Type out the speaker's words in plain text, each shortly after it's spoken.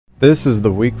This is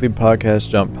the weekly Podcast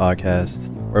Jump podcast,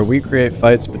 where we create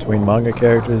fights between manga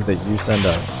characters that you send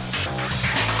us.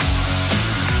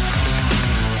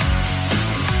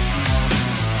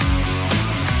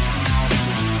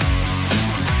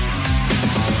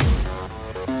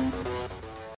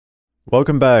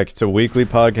 Welcome back to Weekly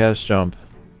Podcast Jump.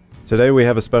 Today we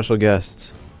have a special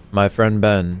guest, my friend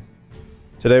Ben.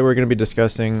 Today we're going to be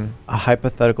discussing a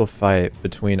hypothetical fight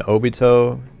between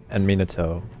Obito and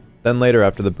Minato. Then later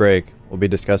after the break, we'll be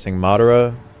discussing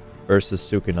Madara versus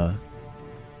Sukuna.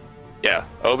 Yeah,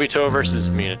 Obito versus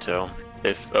Minato,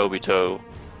 if Obito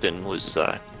didn't lose his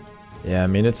eye. Yeah,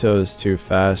 Minato is too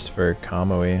fast for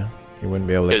Kamui. He wouldn't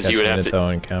be able to catch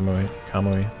Minato and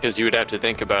Kamui. Because you would have to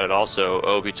think about it also,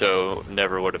 Obito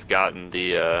never would have gotten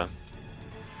the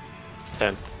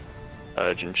 10th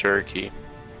Jinchuriki.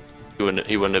 He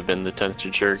wouldn't have been the 10th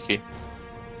Jinchuriki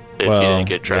if he didn't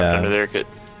get trapped under there.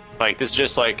 Like, this is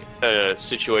just like a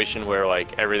situation where,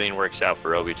 like, everything works out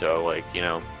for Obito, like, you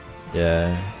know.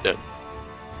 Yeah.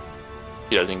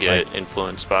 He doesn't get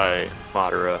influenced by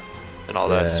Madara and all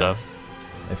that stuff.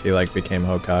 If he, like, became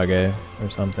Hokage or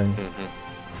something.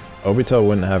 Obito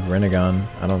wouldn't have Rinnegan,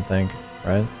 I don't think,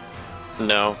 right?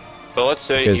 No. But let's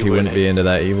say because he wouldn't be into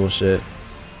that evil shit.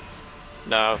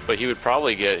 No, but he would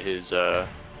probably get his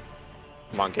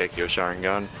Mangekyo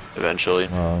Sharingan eventually.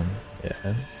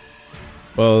 Yeah.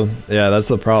 Well, yeah, that's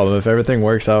the problem. If everything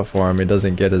works out for him, he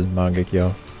doesn't get his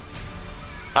Mangekyo.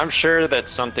 I'm sure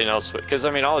that's something else, because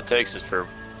I mean, all it takes is for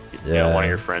you know, one of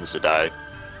your friends to die.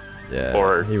 Yeah.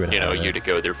 Or you to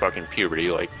go through fucking puberty,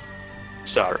 like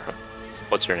Sarah.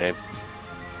 What's her name?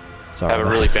 Sarah. Have a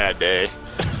really bad day.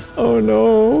 Oh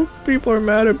no, people are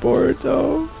mad at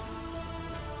Boruto.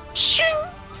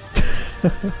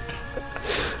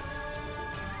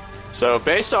 So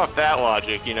based off that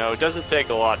logic, you know, it doesn't take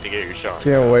a lot to get your Sharingan.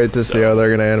 Can't wait to see how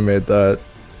they're gonna animate that.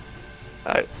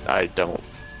 I don't.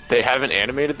 They haven't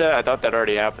animated that? I thought that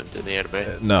already happened in the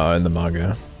anime. No, in the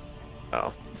manga.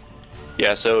 Oh.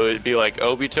 Yeah, so it'd be like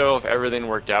Obito if everything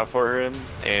worked out for him,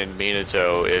 and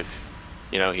Minato if,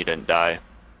 you know, he didn't die.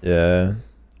 Yeah.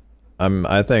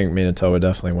 I think Minato would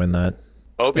definitely win that.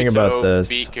 Obito Think about this.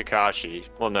 beat Kakashi.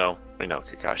 Well, no. I know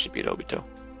Kakashi beat Obito.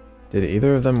 Did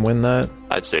either of them win that?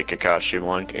 I'd say Kakashi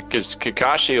won, because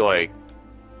Kakashi, like,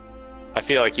 I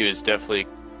feel like he was definitely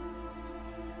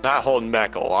not holding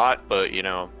back a lot, but, you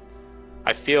know,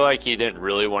 I feel like he didn't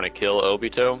really want to kill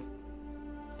Obito.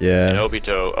 Yeah. And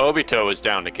Obito was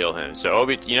down to kill him, so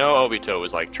Obito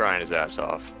was like trying his ass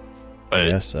off. But I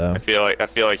guess so. I feel like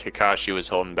Kakashi was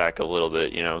holding back a little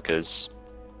bit, you know, because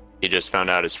he just found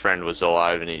out his friend was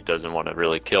alive and he doesn't want to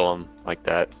really kill him like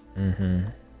that.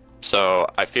 So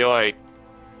I feel like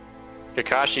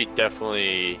Kakashi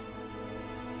definitely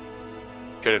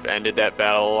could have ended that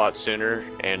battle a lot sooner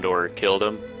and or killed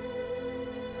him.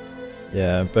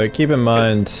 Yeah, but keep in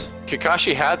mind,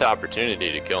 Kakashi had the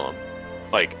opportunity to kill him.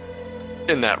 Like,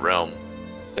 in that realm,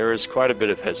 there was quite a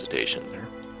bit of hesitation there.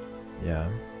 Yeah.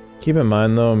 Keep in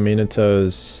mind, though,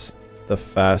 Minato's the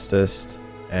fastest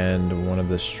and one of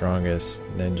the strongest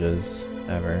ninjas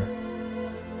ever.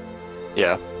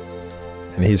 Yeah.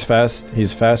 And he's fast.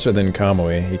 He's faster than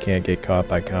Kamui. He can't get caught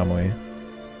by Kamui.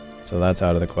 So that's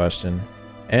out of the question.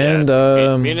 And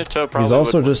Minato probably he's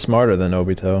also just smarter than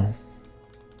Obito.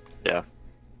 Yeah.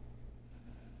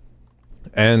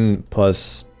 And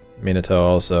plus, Minato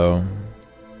also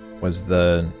was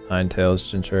the Nine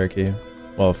Tails Jinchuriki.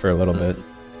 Well, for a little bit.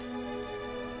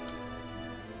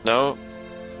 No.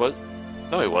 What?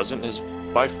 No, he wasn't. His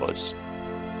wife was.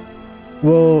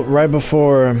 Well, right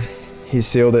before he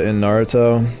sealed it in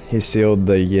Naruto, he sealed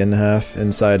the yin half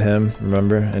inside him,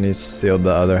 remember? And he sealed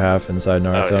the other half inside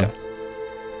Naruto. Oh, yeah.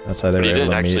 That's how they were able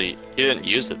to meet. He didn't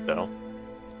use it, though.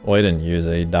 Well, he didn't use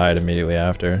it. He died immediately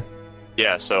after.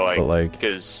 Yeah, so,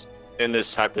 because in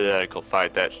this hypothetical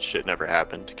fight, that shit never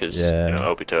happened, because, you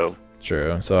know, Obito.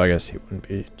 True, so I guess he wouldn't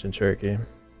be Jinchuriki.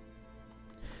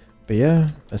 But yeah,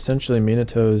 essentially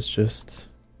Minato is just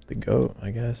the GOAT,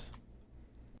 I guess.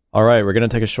 Alright, we're going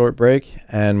to take a short break,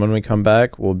 and when we come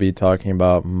back, we'll be talking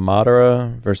about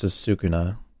Madara versus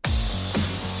Sukuna.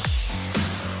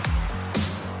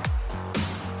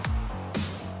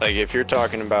 Like, if you're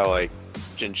talking about, like,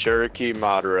 Jinchuriki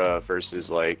Madara versus,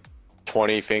 like,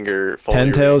 20-finger...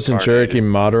 Ten Tails Jinchuriki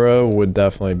Madara would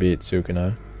definitely beat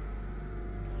Sukuna.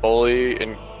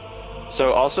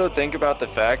 So also think about the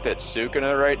fact that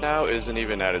Sukuna right now isn't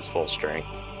even at his full strength,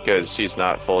 because he's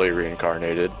not fully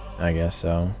reincarnated. I guess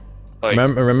so. Like,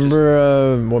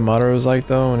 remember what Madara was like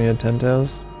though when he had 10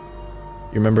 tails?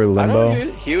 You remember Limbo?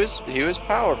 He was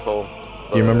powerful.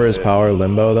 Do you remember his power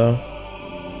Limbo though?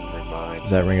 Remind.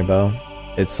 Does that ring a bell?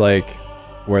 It's like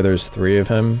where there's 3 of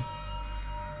him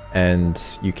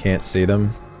and you can't see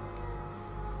them,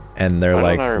 and they're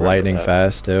like lightning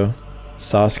fast too.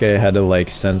 Sasuke had to like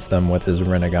sense them with his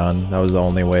Rinnegan. That was the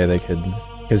only way they could,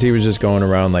 because he was just going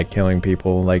around like killing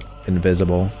people like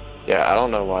invisible. Yeah, I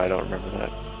don't know why I don't remember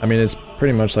that. I mean, it's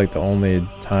pretty much like the only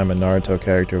time a Naruto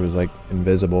character was like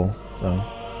invisible, so.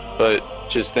 But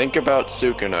just think about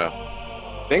Sukuna.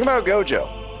 Think about Gojo.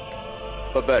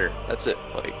 But better. That's it.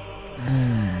 Like,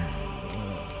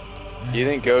 you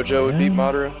think Gojo would beat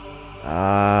Madara?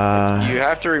 You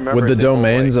have to remember. Would the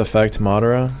domains affect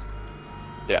Madara?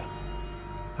 Yeah.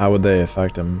 How would they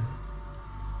affect him?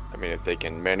 I mean, if they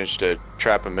can manage to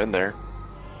trap him in there.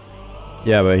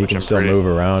 Yeah, but he can still move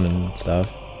around and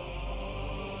stuff.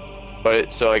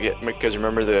 But so I get, because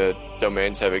remember the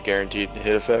domains have a guaranteed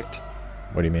hit effect.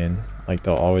 What do you mean? Like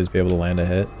they'll always be able to land a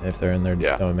hit if they're in their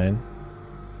domain?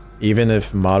 Even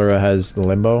if Madara has the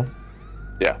limbo?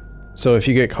 Yeah. So if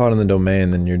you get caught in the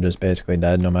domain, then you're just basically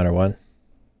dead no matter what?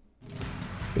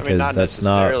 Because I mean, not that's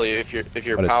necessarily. If you're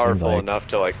powerful enough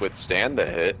to like withstand the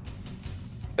hit,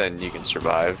 then you can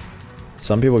survive.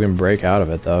 Some people can break out of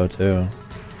it though too.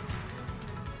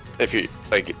 If you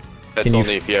like, that's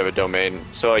only if you have a domain.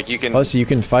 So like you can. Plus, you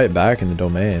can fight back in the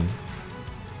domain.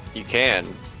 You can,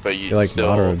 but you like still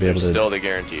Madara would be able to still the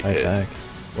guaranteed hit. Back.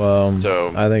 Well,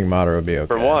 so I think Madara would be okay.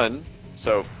 For one,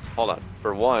 so hold on.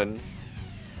 For one,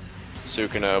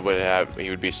 Sukuna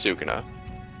would be Sukuna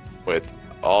with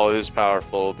all his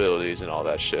powerful abilities and all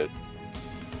that shit.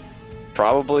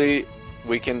 Probably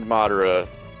weakened Madara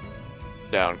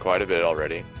down quite a bit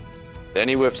already. Then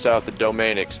he whips out the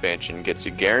domain expansion, gets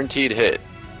a guaranteed hit.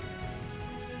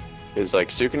 Because like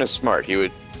Sukuna's smart, he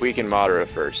would weaken Madara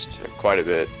first quite a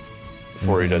bit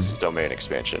before he does his domain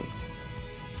expansion.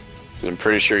 I'm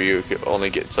pretty sure you could only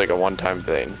get, it's like a one-time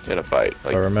thing in a fight.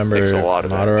 Like, but remember,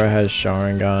 Madara has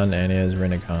Sharingan and he has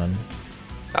Rinnegan.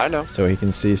 I know. So he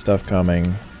can see stuff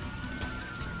coming.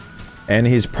 And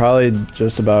he's probably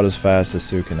just about as fast as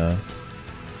Sukuna.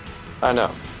 I know.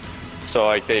 So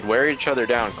like they'd wear each other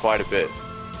down quite a bit.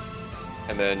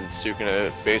 And then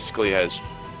Sukuna basically has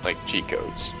like cheat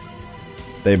codes.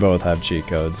 They both have cheat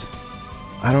codes.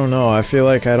 I don't know. I feel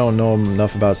like I don't know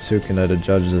enough about Sukuna to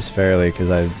judge this fairly because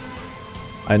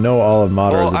I know all of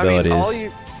Madara's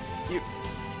abilities.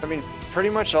 I mean, pretty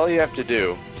much all you have to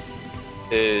do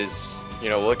is, you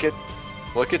know, look at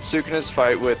Sukuna's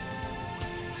fight with,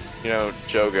 you know,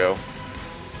 Jogo,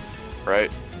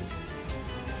 right?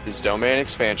 His domain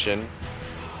expansion,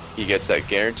 he gets that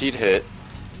guaranteed hit,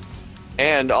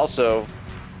 and also...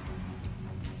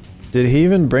 Did he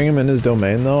even bring him in his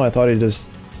domain, though? I thought he just...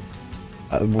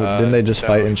 didn't they just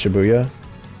fight in Shibuya?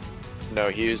 No,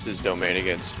 he used his domain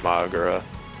against Madara.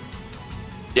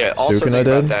 Yeah, also Sukuna think did?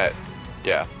 about that.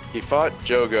 Yeah, he fought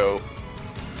Jogo,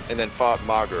 and then fought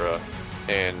Madara,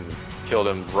 and killed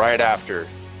him right after,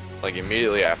 like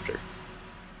immediately after.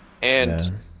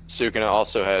 And Sukuna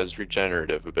also has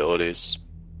regenerative abilities.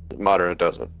 Madara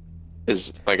doesn't.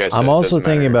 Like I said, I'm also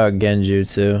thinking about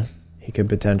Genjutsu. He could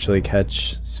potentially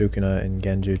catch Sukuna in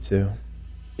Genjutsu.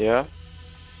 Yeah.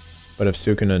 But if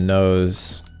Sukuna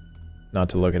knows not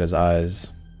to look at his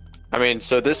eyes... I mean,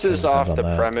 so this is off the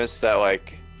premise that,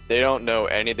 like, they don't know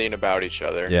anything about each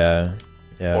other. Yeah.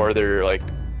 Or they're, like,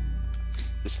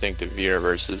 distinctive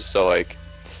universes. So, like,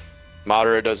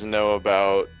 Madara doesn't know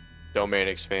about domain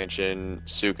expansion.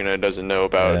 Sukuna doesn't know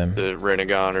about the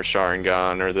Rinnegan or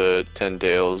Sharingan or the Ten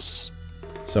Tails.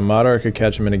 So Madara could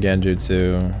catch him in a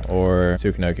Genjutsu, or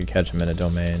Sukuna could catch him in a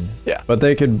domain. Yeah. But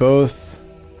they could both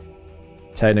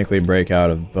technically break out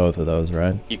of both of those,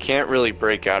 right? You can't really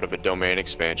break out of a domain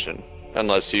expansion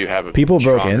unless you have a People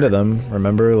broke into them,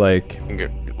 remember? Like...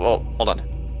 Well, hold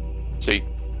on. So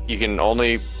you can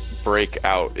only break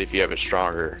out if you have a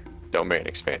stronger domain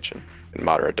expansion, and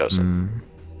Madara doesn't.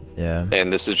 Yeah.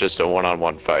 And this is just a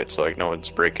one-on-one fight, so like no one's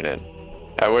breaking in.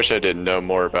 I wish I didn't know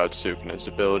more about Sukuna's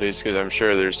abilities, because I'm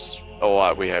sure there's a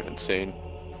lot we haven't seen.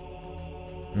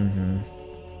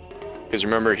 Because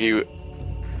remember, he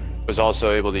was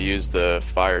also able to use the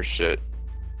fire shit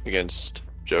against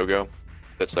Jogo.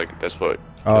 That's what...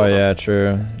 Oh yeah,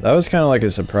 true. That was kind of like a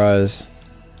surprise.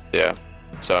 Yeah.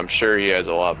 So I'm sure he has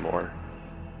a lot more.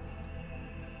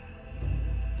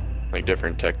 Like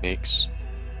different techniques.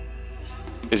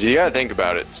 Because you gotta think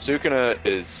about it. Sukuna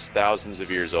is thousands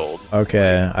of years old.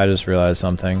 Okay, I just realized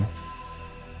something.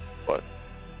 What?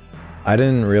 I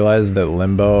didn't realize that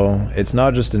Limbo, it's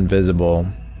not just invisible.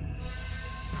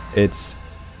 It's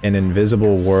an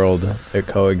invisible world that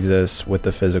coexists with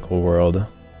the physical world,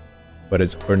 but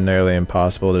it's ordinarily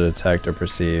impossible to detect or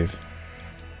perceive.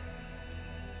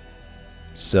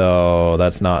 So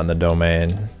that's not in the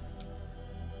domain.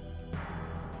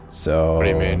 So What do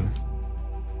you mean?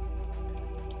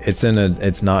 It's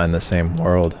not in the same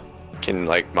world. Can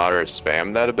like Madara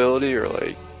spam that ability, or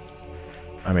like?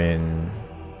 I mean,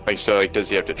 Like, so like, does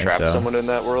he have to trap so. someone in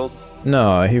that world?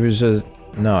 No, he was just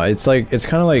no. It's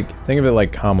kind of like, think of it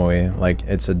like Kamui. Like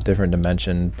it's a different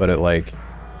dimension, but it like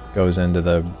goes into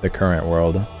the current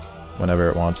world whenever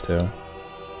it wants to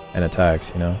and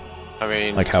attacks. You know. I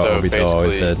mean, like how so Obito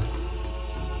always did.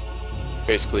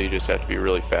 Basically, you just have to be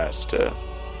really fast to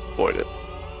avoid it.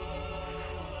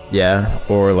 Yeah,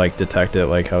 or like detect it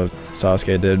like how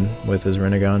Sasuke did with his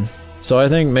Rinnegan. So I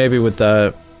think maybe with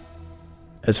that,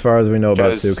 as far as we know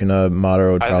about Sukuna,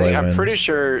 Madara would probably win. I'm pretty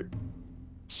sure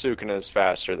Sukuna is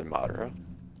faster than Madara.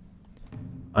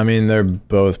 I mean, they're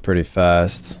both pretty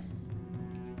fast.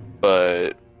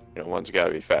 But, you know, one's got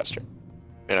to be faster.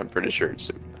 And I'm pretty sure it's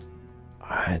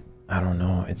Sukuna. I don't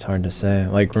know. It's hard to say.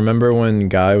 Like, remember when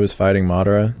Guy was fighting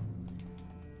Madara?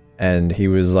 And he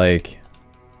was, like,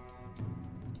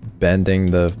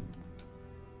 bending the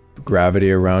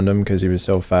gravity around him because he was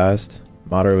so fast?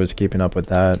 Madara was keeping up with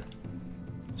that.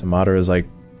 So Madara is, like,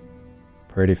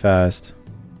 pretty fast.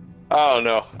 I don't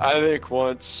know. I think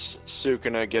once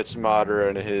Sukuna gets Madara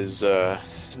in his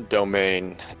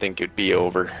domain, I think it'd be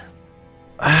over.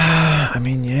 I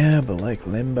mean, yeah, but, like,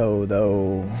 Limbo,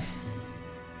 though...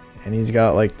 And he's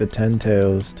got, like, the 10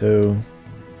 tails, too.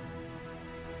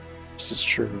 This is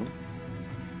true.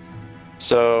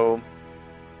 So,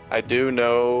 I do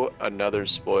know another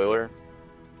spoiler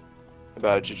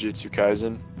about Jujutsu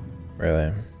Kaisen.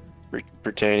 Really?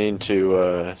 Pertaining to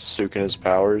Sukuna's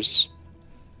powers.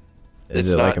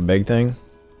 Is it like a big thing?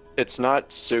 It's not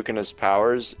Sukuna's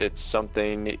powers, it's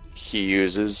something he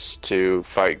uses to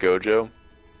fight Gojo.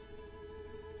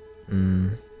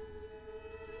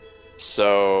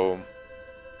 So...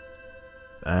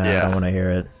 I don't want to hear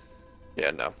it.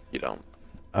 Yeah, no, you don't.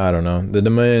 I don't know. The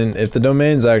domain, if the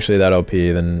domain's actually that OP,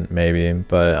 then maybe.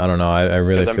 But I don't know. I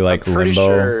really feel like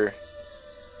Limbo...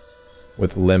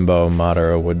 With Limbo,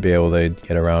 Madara would be able to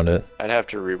get around it. I'd have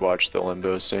to rewatch the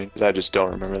Limbo scene, because I just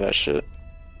don't remember that shit.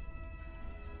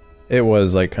 It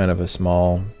was like kind of a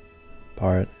small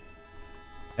part.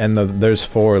 And there's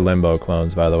 4 Limbo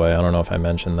clones, by the way. I don't know if I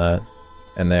mentioned that.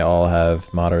 And they all have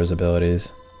Madara's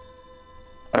abilities.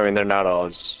 I mean, they're not all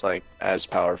as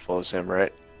powerful as him,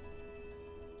 right?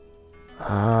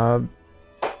 I'm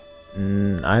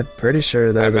pretty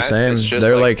sure they're the same.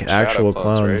 They're like actual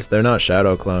clones. Right? They're not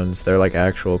shadow clones. They're like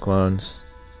actual clones.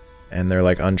 And they're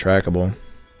like untrackable.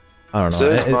 I don't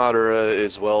know. Says Madara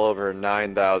is well over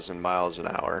 9,000 miles an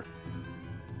hour.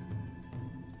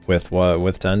 With what?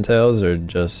 With 10 tails or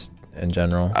just in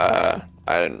general? I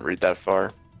didn't read that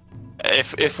far.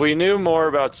 If we knew more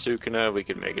about Sukuna, we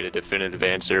could make it a definitive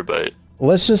answer, but...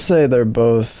 Let's just say they're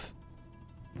both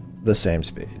the same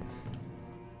speed.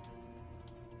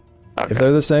 Okay. If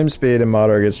they're the same speed and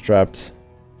Madara gets trapped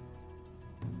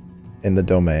in the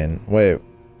domain... Wait,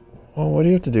 well, what do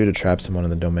you have to do to trap someone in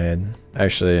the domain?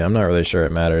 Actually, I'm not really sure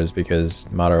it matters because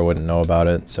Madara wouldn't know about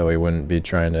it, so he wouldn't be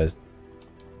trying to...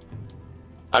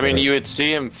 I mean, you would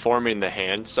see him forming the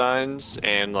hand signs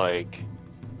and, like...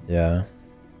 Yeah.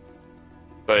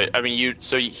 But, I mean,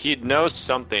 so he'd know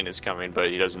something is coming, but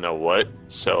he doesn't know what,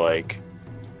 so, like...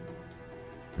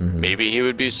 Maybe he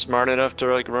would be smart enough to,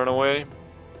 like, run away?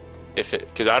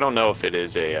 Because I don't know if it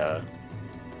is a,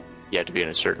 you have to be in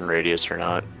a certain radius or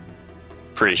not.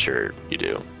 Pretty sure you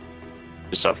do.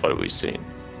 Just off what we've seen.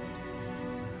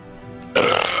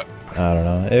 I don't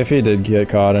know. If he did get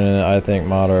caught in it, I think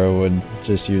Madara would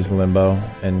just use Limbo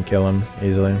and kill him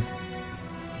easily.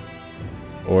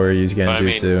 Or use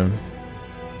Genjutsu.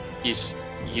 I mean,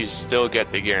 you still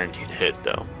get the guaranteed hit,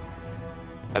 though.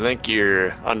 I think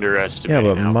you're underestimating.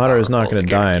 Yeah, but Madara's not going to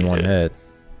die in one hit.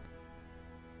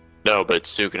 No, but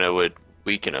Sukuna would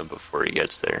weaken him before he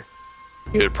gets there.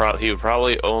 He would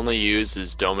probably only use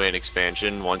his domain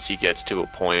expansion once he gets to a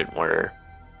point where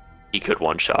he could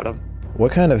one-shot him.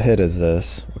 What kind of hit is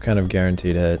this? What kind of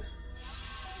guaranteed hit?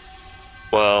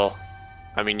 Well,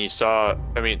 I mean, so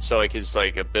like his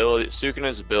like ability,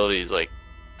 Sukuna's ability is like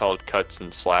called cuts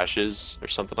and slashes or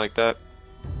something like that.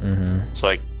 It's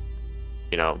like,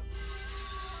 you know,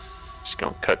 just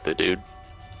gonna cut the dude.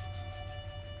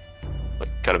 Like,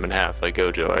 cut him in half, like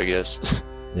Gojo, I guess.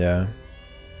 Yeah.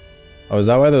 Oh, is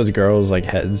that why those girls' like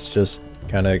heads just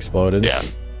kind of exploded? Yeah.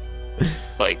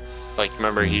 like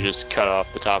remember he just cut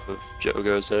off the top of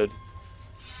Jogo's head?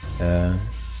 Yeah.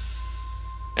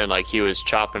 And like he was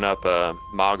chopping up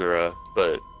Madara,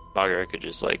 but Madara could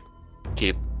just like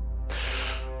keep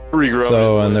regrowing.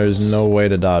 So, and there's no way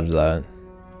to dodge that?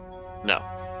 No.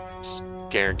 It's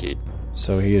guaranteed.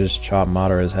 So he just chopped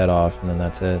Madara's head off and then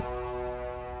that's it?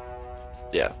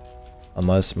 Yeah.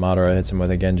 Unless Madara hits him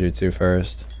with a Genjutsu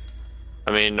first.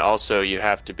 I mean, also you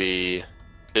have to be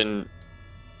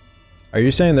Are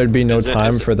you saying there'd be no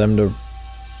time for them to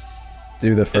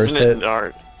do the first hit?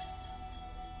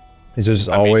 Is it just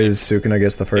always Sukuna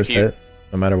gets the first hit,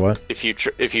 no matter what? If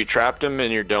you trapped him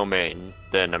in your domain,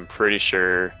 then I'm pretty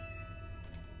sure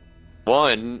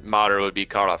Madara would be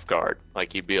caught off guard.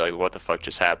 Like, he'd be like, what the fuck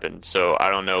just happened? So I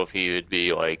don't know if he would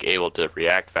be like able to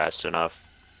react fast enough,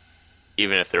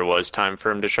 even if there was time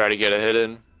for him to try to get a hit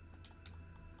in.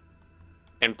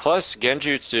 And plus,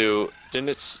 Genjutsu,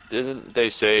 didn't they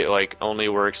say it like only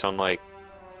works on like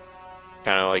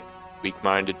kind of like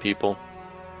weak-minded people?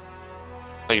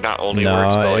 Like, not only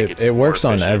works, but like it works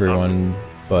on everyone,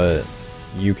 but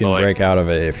you can break out of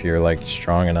it if you're like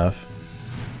strong enough.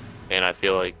 And I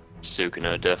feel like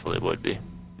Sukuna definitely would be.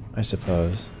 I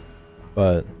suppose.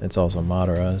 But it's also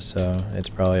Madara, so it's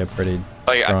probably a pretty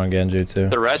strong Genjutsu.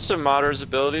 The rest of Madara's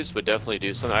abilities would definitely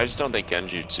do something. I just don't think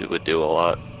Genjutsu would do a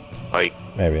lot. Like,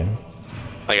 maybe.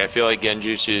 Like, I feel like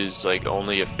Genjutsu is like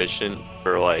only efficient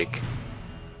for like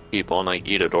people on like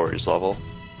Itadori's level.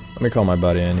 Let me call my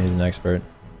buddy in, he's an expert.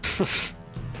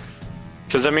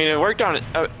 Because I mean, it worked on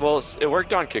it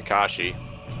worked on Kakashi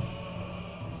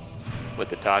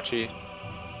with Itachi.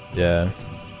 Yeah.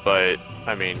 But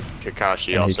I mean,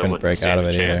 Kakashi also wouldn't break stand out of a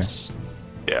it chance.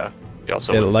 Yeah, he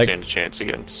also wouldn't stand a chance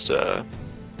against.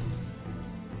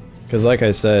 Because like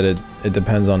I said, it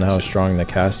depends on how strong the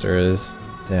caster is.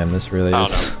 Damn, this really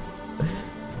is.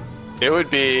 It would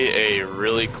be a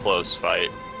really close fight,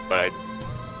 but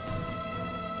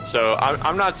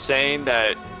I'm not saying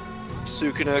that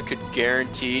Sukuna could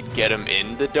guaranteed get him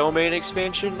in the domain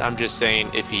expansion. I'm just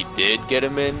saying if he did get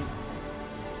him in,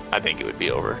 I think it would be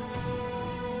over.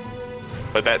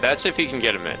 But that's if he can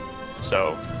get him in.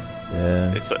 So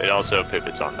yeah, it also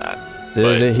pivots on that.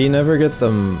 Did he never get the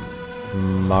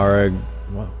Marag?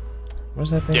 What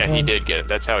was that thing? Yeah, called? he did get it.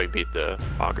 That's how he beat the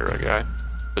Magura guy.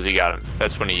 Because he got him.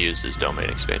 That's when he used his domain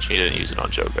expansion. He didn't use it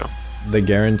on Jogo. The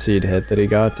guaranteed hit that he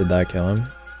got, did that kill him?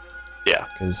 Yeah.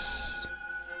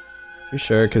 You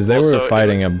sure? Because they were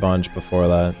fighting a bunch before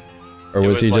that. Or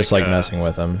was he just like messing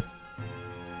with him?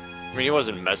 I mean, he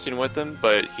wasn't messing with him,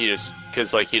 but he just,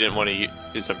 because like he didn't want to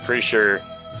use, I'm pretty sure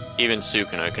even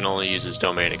Sukuna can only use his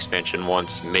domain expansion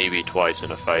once, maybe twice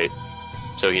in a fight.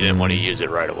 So he didn't want to use it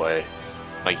right away.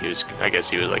 Like I guess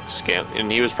he was like scam,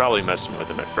 and he was probably messing with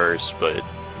him at first, but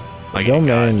like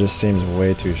domain just seems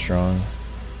way too strong.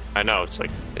 I know,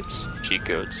 it's cheat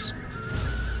codes.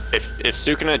 If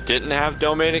Sukuna didn't have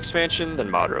domain expansion, then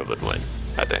Madara would win,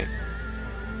 I think.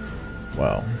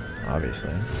 Well,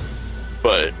 obviously.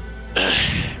 But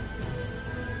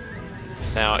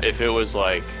now, if it was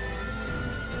like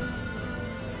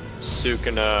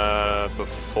Sukuna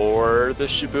before the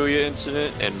Shibuya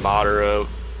incident and Madara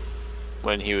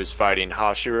when he was fighting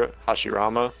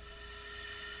Hashirama,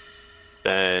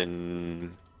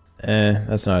 then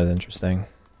that's not as interesting.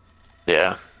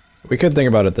 Yeah. We could think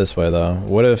about it this way though.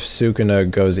 What if Sukuna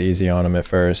goes easy on him at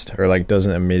first, or like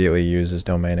doesn't immediately use his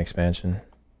domain expansion?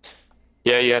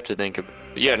 Yeah, you have to think of.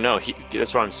 Yeah, no,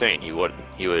 that's what I'm saying. He would.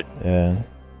 Yeah.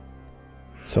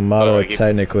 So Madara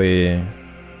technically.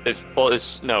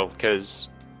 Because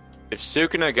if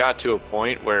Sukuna got to a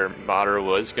point where Madara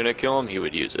was gonna kill him, he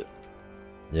would use it.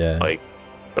 Yeah.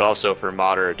 But also for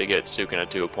Madara to get Sukuna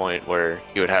to a point where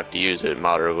he would have to use it,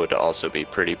 Madara would also be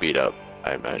pretty beat up,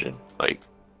 I imagine.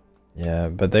 Yeah,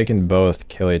 but they can both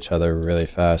kill each other really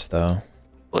fast, though.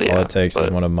 Well, yeah, all it takes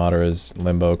is one of Madara's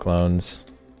Limbo clones.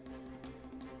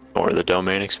 Or the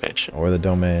domain expansion. Or the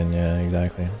domain, yeah,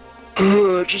 exactly.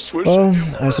 Just wish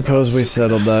I suppose we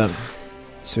settled that.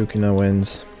 Sukuna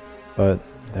wins, but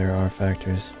there are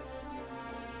factors.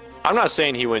 I'm not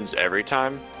saying he wins every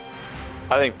time.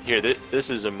 I think here, this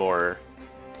is a more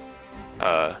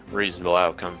reasonable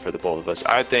outcome for the both of us.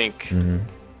 I think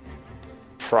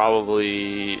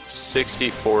probably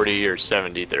 60-40 or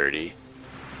 70-30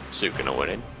 Sukuna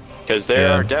winning. Because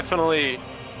there are definitely,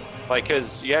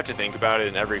 because you have to think about it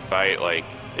in every fight,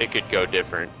 it could go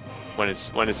different. When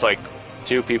it's like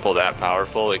two people that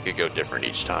powerful, it could go different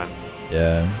each time.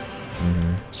 Yeah.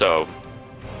 So,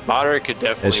 Madara could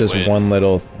definitely It's just win. one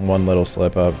little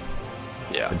slip up.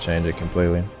 Yeah. Could change it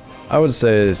completely. I would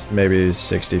say maybe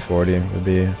 60-40 would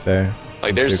be fair.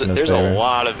 There's a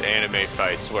lot of anime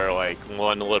fights where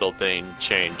one little thing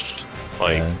changed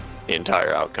the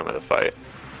entire outcome of the fight.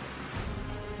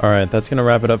 Alright, that's gonna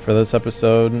wrap it up for this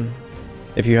episode.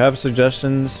 If you have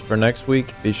suggestions for next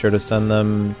week, be sure to send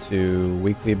them to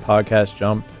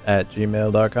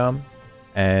weeklypodcastjump@gmail.com.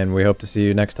 And we hope to see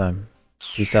you next time.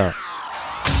 Peace out.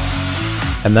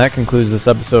 And that concludes this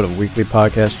episode of Weekly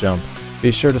Podcast Jump.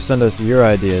 Be sure to send us your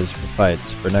ideas for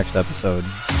fights for next episode.